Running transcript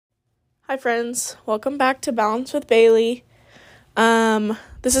Hi friends, welcome back to Balance with Bailey.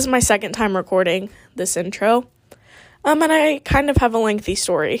 This is my second time recording this intro. And I kind of have a lengthy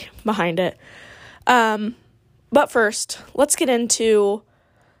story behind it. But first, let's get into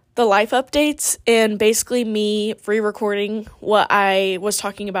the life updates and basically me re-recording what I was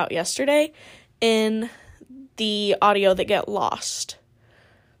talking about yesterday in the audio that get lost.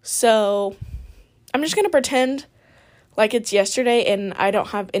 So, I'm just going to pretend like it's yesterday and I don't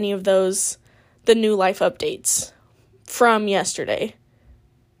have any of the new life updates from yesterday.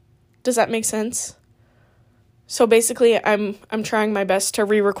 Does that make sense? So basically, I'm trying my best to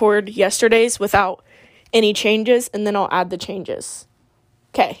re-record yesterday's without any changes, and then I'll add the changes.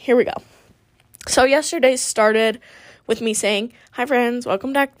 Okay, here we go. So yesterday's started with me saying, "Hi friends,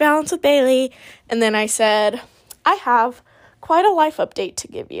 welcome back to Balance with Bailey." And then I said, "I have quite a life update to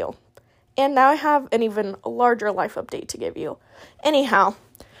give you." And now I have an even larger life update to give you. Anyhow,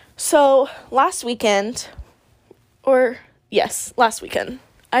 so last weekend, I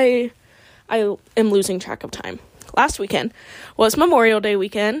am losing track of time. Last weekend was Memorial Day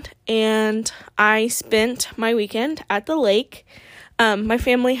weekend, and I spent my weekend at the lake. My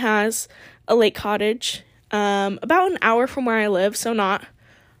family has a lake cottage about an hour from where I live, so not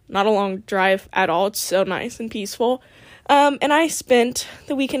a long drive at all. It's so nice and peaceful. And I spent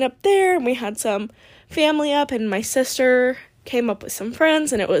the weekend up there, and we had some family up, and my sister came up with some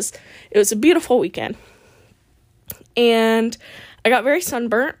friends, and it was a beautiful weekend. And I got very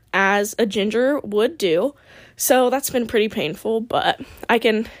sunburnt, as a ginger would do, so that's been pretty painful, but I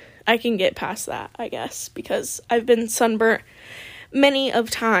can get past that, I guess, because I've been sunburnt many of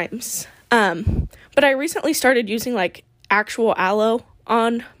times. But I recently started using, actual aloe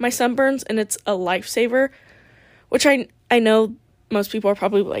on my sunburns, and it's a lifesaver, which I know most people are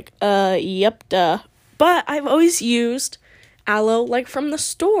probably like, yep, duh. But I've always used aloe, from the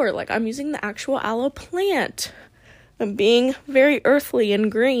store. I'm using the actual aloe plant. I'm being very earthly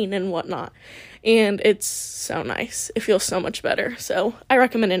and green and whatnot. And it's so nice. It feels so much better. So I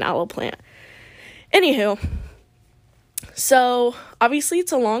recommend an aloe plant. Anywho, so obviously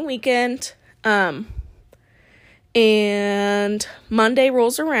it's a long weekend. And Monday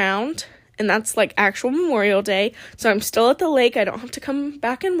rolls around. And that's actual Memorial Day. So I'm still at the lake. I don't have to come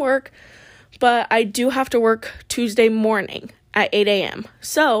back and work. But I do have to work Tuesday morning at 8 a.m.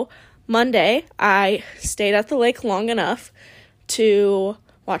 So Monday, I stayed at the lake long enough to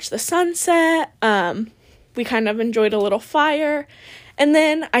watch the sunset. We kind of enjoyed a little fire. And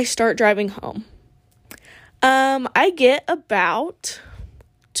then I start driving home. I get about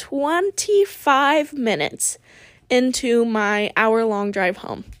 25 minutes into my hour-long drive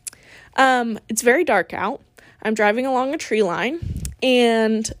home. It's very dark out. I'm driving along a tree line,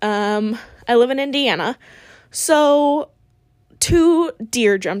 and I live in Indiana, so 2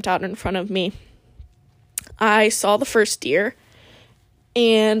 deer jumped out in front of me. I saw the first deer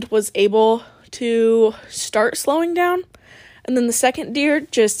and was able to start slowing down, and then the second deer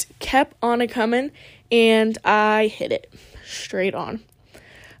just kept on a-coming, and I hit it straight on.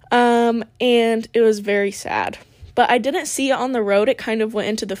 And it was very sad. But I didn't see it on the road. It kind of went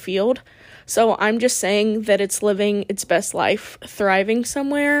into the field. So I'm just saying that it's living its best life, thriving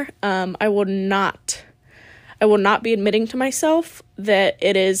somewhere. I will not be admitting to myself that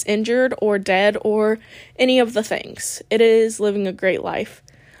it is injured or dead or any of the things. It is living a great life.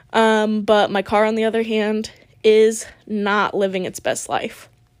 But my car, on the other hand, is not living its best life.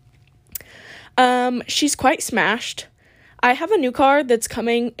 She's quite smashed. I have a new car that's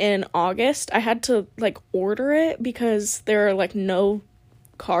coming in August. I had to, order it because there are, no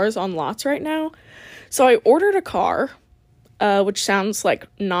cars on lots right now. So I ordered a car, which sounds,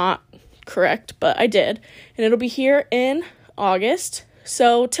 not correct, but I did. And it'll be here in August.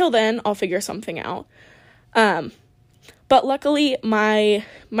 So till then, I'll figure something out. But luckily, my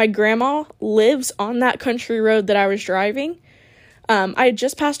grandma lives on that country road that I was driving. I had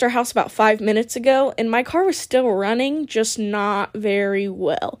just passed our house about 5 minutes ago, and my car was still running, just not very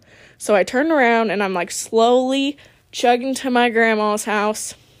well. So I turned around, and I'm, slowly chugging to my grandma's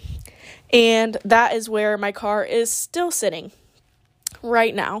house, and that is where my car is still sitting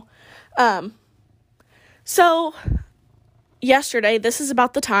right now. So yesterday, this is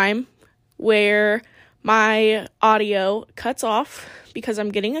about the time where my audio cuts off because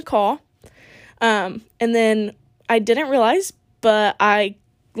I'm getting a call, and then I didn't realize, but I,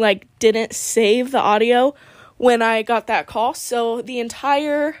 didn't save the audio when I got that call, so the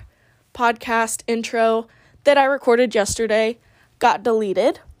entire podcast intro that I recorded yesterday got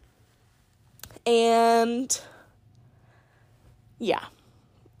deleted, and, yeah,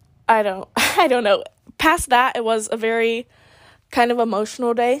 I don't know. Past that, it was a very kind of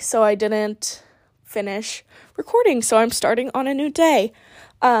emotional day, so I didn't finish recording, so I'm starting on a new day.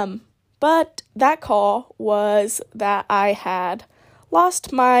 But that call was that I had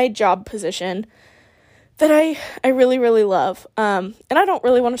lost my job position that I really, really love. And I don't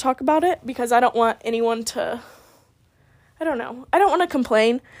really want to talk about it because I don't want anyone to, I don't want to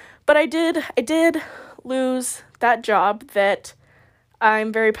complain, but I did lose that job that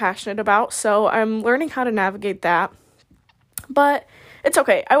I'm very passionate about, so I'm learning how to navigate that. But it's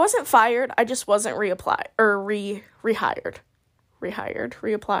okay. I wasn't fired. I just wasn't reapplied or rehired.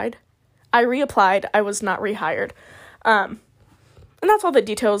 Reapplied. I reapplied. I was not rehired. And that's all the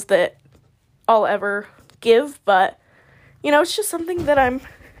details that I'll ever give, but it's just something that I'm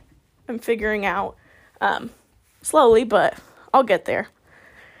figuring out slowly, but I'll get there.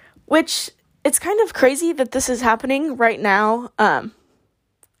 Which it's kind of crazy that this is happening right now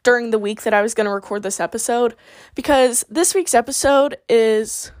during the week that I was going to record this episode, because this week's episode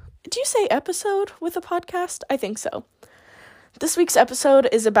is, do you say episode with a podcast? I think so. This week's episode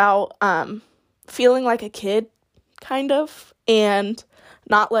is about feeling like a kid, kind of, and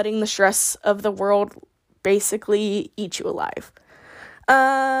not letting the stress of the world basically eat you alive.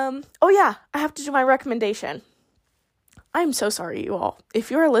 Oh yeah, I have to do my recommendation. I'm so sorry, you all.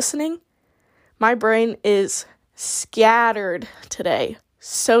 If you are listening, my brain is scattered today.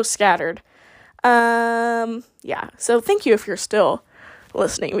 So scattered. Yeah, so thank you if you're still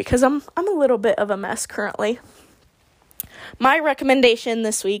listening, because I'm a little bit of a mess currently. My recommendation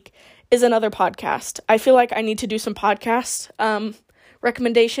this week is another podcast. I feel like I need to do some podcast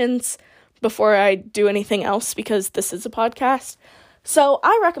recommendations before I do anything else, because this is a podcast. So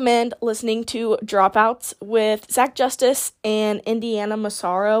I recommend listening to Dropouts with Zach Justice and Indiana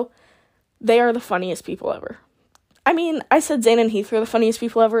Massaro. They are the funniest people ever. I mean, I said Zane and Heath are the funniest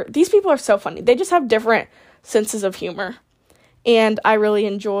people ever. These people are so funny. They just have different senses of humor, and I really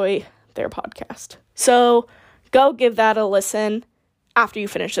enjoy their podcast. So go give that a listen after you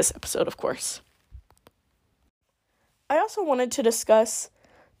finish this episode, of course. I also wanted to discuss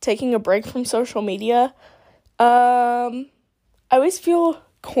taking a break from social media. I always feel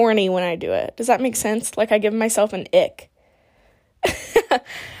corny when I do it. Does that make sense? Like I give myself an ick.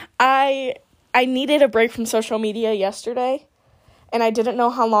 I needed a break from social media yesterday, and I didn't know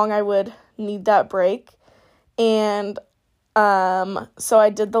how long I would need that break. And so I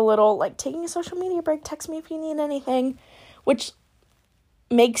did the little, taking a social media break, text me if you need anything, which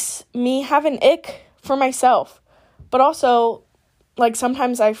makes me have an ick for myself. But also,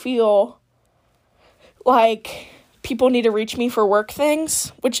 sometimes I feel like people need to reach me for work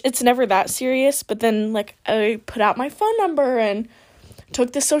things, which it's never that serious. But then, I put out my phone number and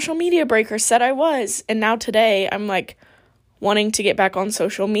took the social media break, or said I was. And now today, I'm, wanting to get back on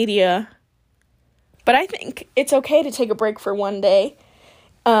social media. But I think it's okay to take a break for one day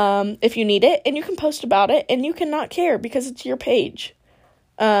if you need it. And you can post about it, and you can not care because it's your page.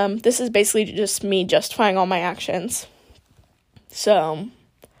 This is basically just me justifying all my actions. So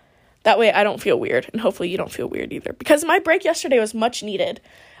that way I don't feel weird, and hopefully you don't feel weird either. Because my break yesterday was much needed.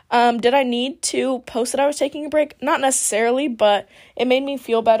 Did I need to post that I was taking a break? Not necessarily, but it made me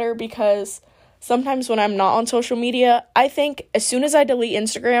feel better, because sometimes when I'm not on social media, I think as soon as I delete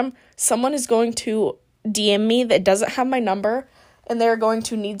Instagram, someone is going to DM me that doesn't have my number, and they're going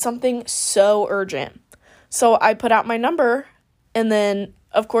to need something so urgent. So I put out my number, and then,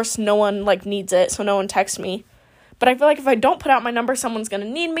 of course, no one, needs it, so no one texts me. But I feel like if I don't put out my number, someone's going to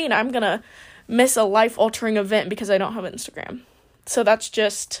need me, and I'm going to miss a life-altering event because I don't have Instagram. So that's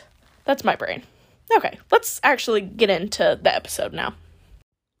my brain. Okay, let's actually get into the episode now.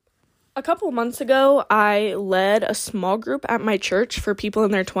 A couple of months ago, I led a small group at my church for people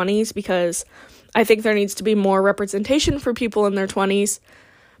in their 20s, because I think there needs to be more representation for people in their 20s,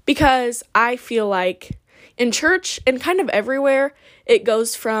 because I feel like in church and kind of everywhere, it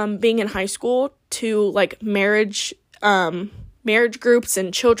goes from being in high school to marriage groups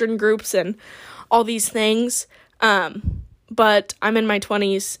and children groups and all these things. But I'm in my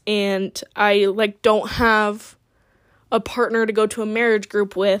 20s, and I don't have a partner to go to a marriage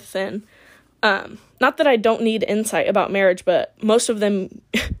group with, and not that I don't need insight about marriage, but most of them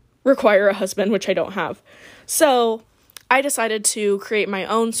require a husband, which I don't have. So I decided to create my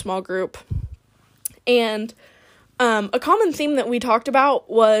own small group, and a common theme that we talked about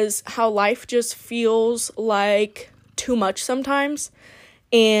was how life just feels like too much sometimes,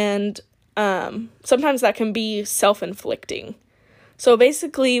 and sometimes that can be self-inflicting. So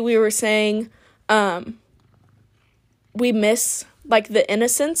basically we were saying we miss the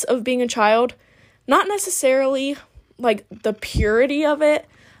innocence of being a child, not necessarily the purity of it,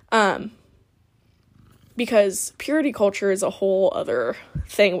 because purity culture is a whole other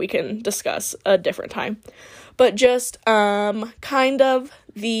thing we can discuss a different time. But just kind of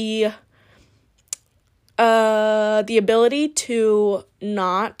the ability to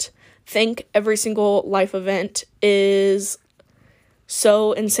not think every single life event is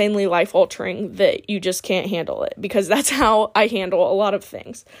so insanely life-altering that you just can't handle it, because that's how I handle a lot of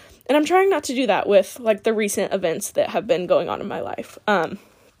things. And I'm trying not to do that with, like, the recent events that have been going on in my life.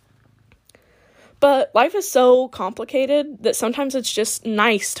 But life is so complicated that sometimes it's just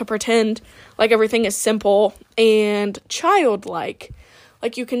nice to pretend like everything is simple and childlike.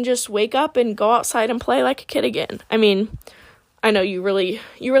 Like, you can just wake up and go outside and play like a kid again. I mean, I know you really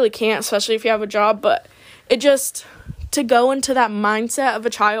can't, especially if you have a job, but to go into that mindset of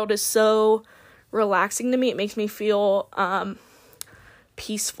a child is so relaxing to me. It makes me feel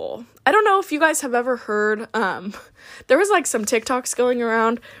peaceful. I don't know if you guys have ever heard, there was like some TikToks going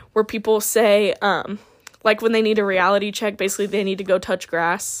around where people say, like when they need a reality check, basically they need to go touch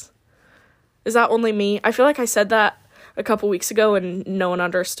grass. Is that only me? I feel like I said that a couple weeks ago and no one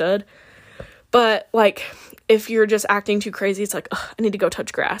understood. But like, if you're just acting too crazy, it's like, I need to go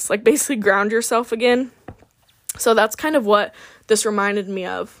touch grass. Like, basically ground yourself again. So that's kind of what this reminded me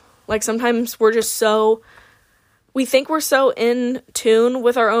of. Like, sometimes we think we're so in tune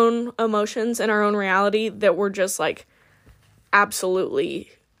with our own emotions and our own reality that we're just, like, absolutely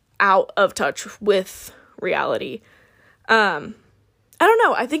out of touch with reality. I don't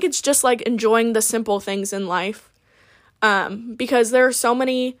know. I think it's just, like, enjoying the simple things in life. Because there are so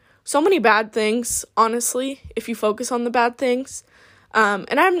many bad things, honestly, if you focus on the bad things.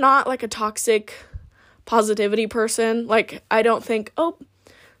 And I'm not, like, a toxic positivity person. Like, I don't think,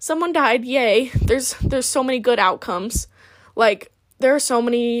 someone died, yay, there's so many good outcomes. Like, there are so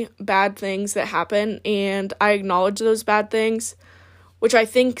many bad things that happen, and I acknowledge those bad things, which I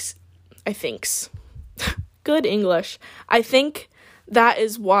think's good English. I think that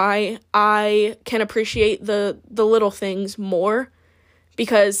is why I can appreciate the little things more,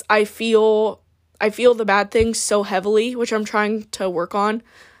 because I feel the bad things so heavily, which I'm trying to work on.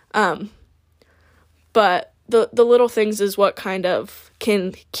 But the little things is what kind of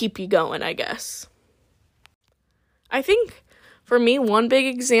can keep you going, I guess. I think for me, one big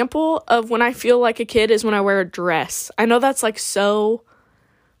example of when I feel like a kid is when I wear a dress. I know that's like so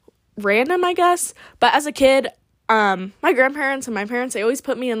random, I guess, but as a kid, my grandparents and my parents, they always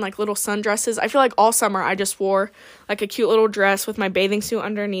put me in like little sundresses. I feel like all summer I just wore like a cute little dress with my bathing suit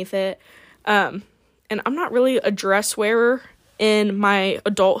underneath it. And I'm not really a dress wearer in my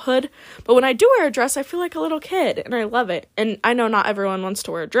adulthood, but when I do wear a dress, I feel like a little kid, and I love it. And I know not everyone wants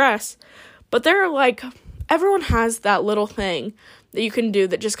to wear a dress, but everyone has that little thing that you can do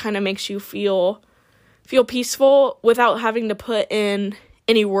that just kind of makes you feel peaceful without having to put in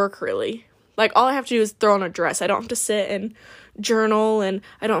any work, really. Like, all I have to do is throw on a dress. I don't have to sit and journal, and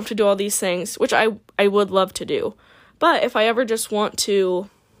I don't have to do all these things, which I would love to do. But if I ever just want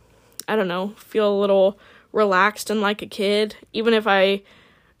to, I don't know, feel a little relaxed and like a kid, even if I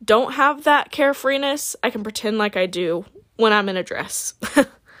don't have that carefreeness, I can pretend like I do when I'm in a dress.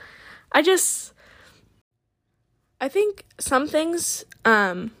 I think some things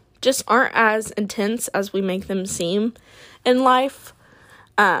just aren't as intense as we make them seem in life,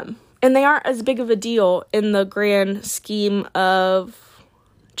 and they aren't as big of a deal in the grand scheme of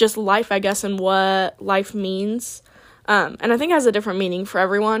just life, I guess, and what life means. And I think it has a different meaning for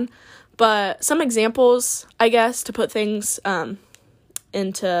everyone. But some examples, I guess, to put things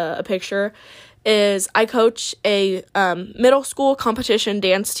into a picture is I coach a middle school competition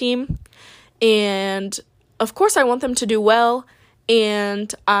dance team, and of course I want them to do well,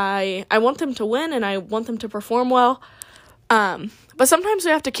 and I want them to win, and I want them to perform well. But sometimes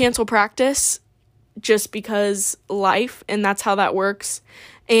we have to cancel practice just because life, and that's how that works.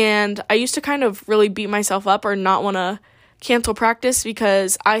 And I used to kind of really beat myself up or not want to cancel practice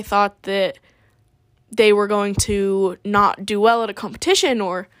because I thought that they were going to not do well at a competition,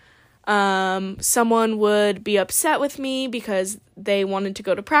 or someone would be upset with me because they wanted to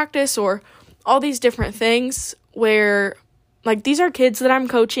go to practice, or all these different things where, like, these are kids that I'm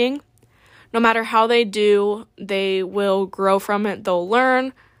coaching. No matter how they do, they will grow from it. They'll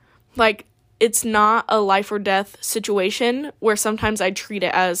learn. Like, it's not a life or death situation where sometimes I treat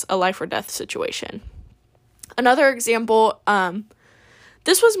it as a life or death situation. Another example,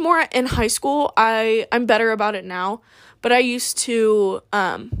 this was more in high school. I'm better about it now, but I used to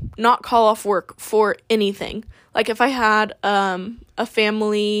not call off work for anything. Like, if I had a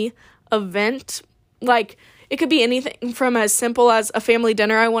family event, like, it could be anything from as simple as a family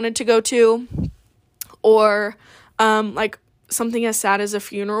dinner I wanted to go to, or like something as sad as a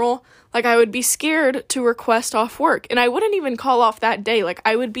funeral, like, I would be scared to request off work. And I wouldn't even call off that day. Like,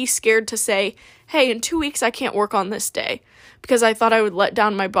 I would be scared to say, hey, in 2 weeks, I can't work on this day, because I thought I would let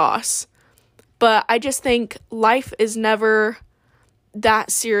down my boss. But I just think life is never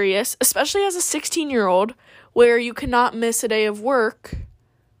that serious, especially as a 16-year-old, where you cannot miss a day of work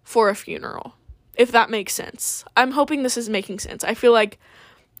for a funeral, if that makes sense. I'm hoping this is making sense. I feel like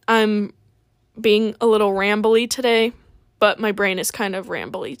I'm being a little rambly today, but my brain is kind of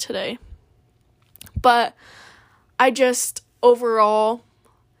rambly today. But I just overall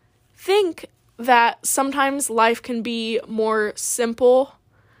think that sometimes life can be more simple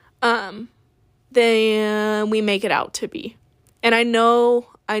than we make it out to be. And I know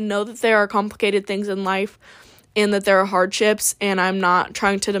that there are complicated things in life and that there are hardships, and I'm not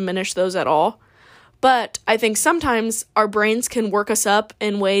trying to diminish those at all. But I think sometimes our brains can work us up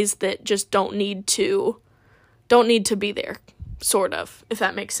in ways that just don't need to be there, sort of, if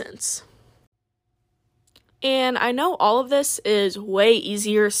that makes sense. And I know all of this is way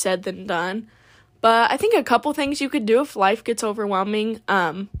easier said than done, but I think a couple things you could do if life gets overwhelming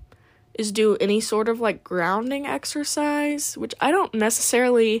is do any sort of like grounding exercise, which I don't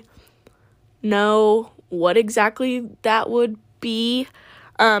necessarily know what exactly that would be.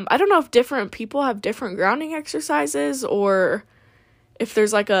 I don't know if different people have different grounding exercises or if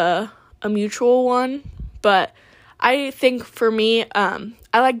there's like a mutual one, but I think for me, I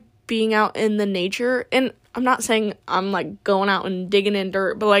like being out in the nature, and I'm not saying I'm like going out and digging in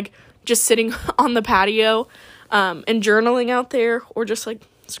dirt, but like just sitting on the patio and journaling out there, or just like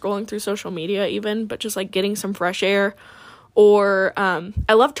scrolling through social media even, but just like getting some fresh air. Or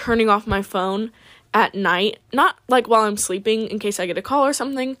I love turning off my phone at night, not like while I'm sleeping in case I get a call or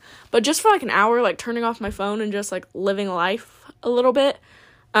something, but just for like an hour, like turning off my phone and just like living life a little bit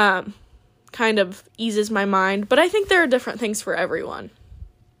kind of eases my mind. But I think there are different things for everyone.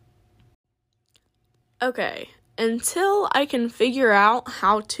 Okay, until I can figure out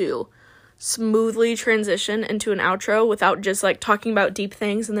how to smoothly transition into an outro without just like talking about deep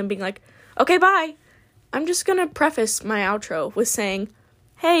things and then being like, okay, bye, I'm just gonna preface my outro with saying,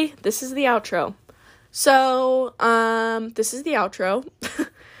 hey, this is the outro. So, this is the outro.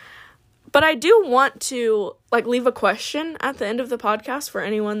 But I do want to, like, leave a question at the end of the podcast for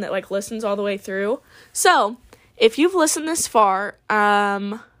anyone that, like, listens all the way through. So, if you've listened this far,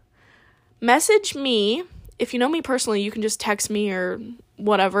 message me. If you know me personally, you can just text me or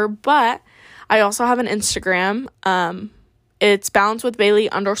whatever. But I also have an Instagram. It's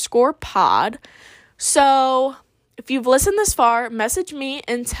balancewithbailey_pod. So, if you've listened this far, message me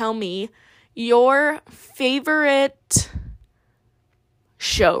and tell me your favorite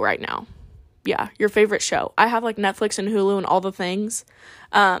show right now. Yeah, your favorite show. I have like Netflix and Hulu and all the things.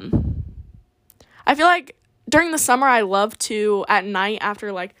 I feel like during the summer I love to, at night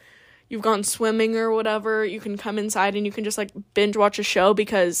after like you've gone swimming or whatever, you can come inside and you can just like binge watch a show,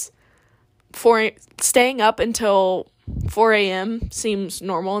 because staying up until 4 a.m. seems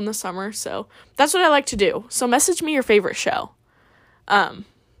normal in the summer. So that's what I like to do. So message me your favorite show.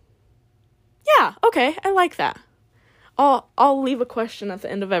 Yeah, okay, I like that. I'll leave a question at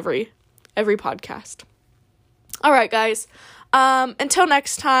the end of every podcast. All right, guys. Until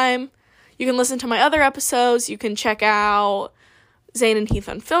next time, you can listen to my other episodes. You can check out Zane and Heath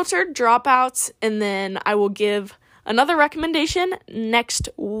Unfiltered, Dropouts, and then I will give another recommendation next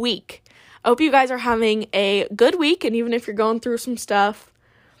week. I hope you guys are having a good week, and even if you're going through some stuff,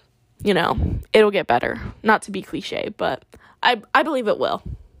 you know, it'll get better. Not to be cliche, but I believe it will.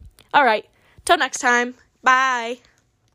 All right. Till next time. Bye.